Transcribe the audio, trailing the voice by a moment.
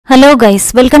Hello guys,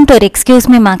 welcome to our Excuse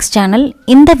Me Max channel.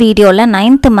 In the video la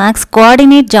 9th Max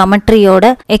coordinate geometry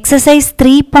oda exercise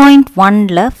 3.1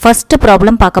 la first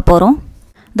problem paaka porom.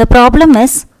 The problem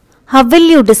is, how will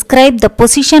you describe the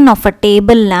position of a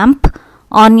table lamp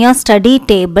on your study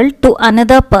table to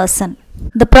another person?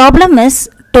 The problem is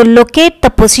to locate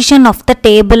the position of the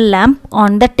table lamp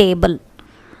on the table.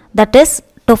 That is,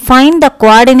 to find the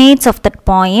coordinates of that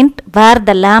point where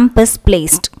the lamp is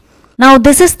placed. Now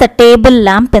this is the table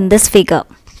lamp in this figure.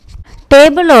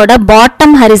 Table oda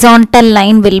bottom horizontal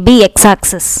line will be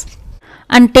x-axis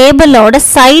and table oda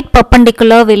side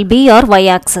perpendicular will be your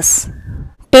y-axis.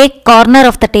 Take corner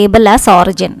of the table as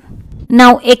origin.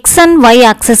 Now x and y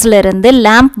axis la irundhu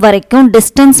lamp varaikum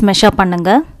distance measure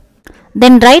pannunga.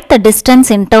 Then write the distance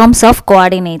in terms of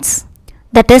coordinates.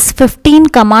 That is 15,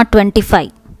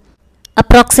 25.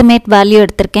 Approximate value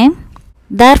eduthirken.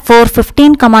 Therefore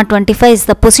 15, 25 is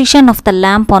the position of the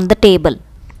lamp on the table.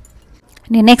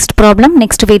 Next problem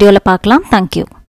next video la paakalam. Thank you.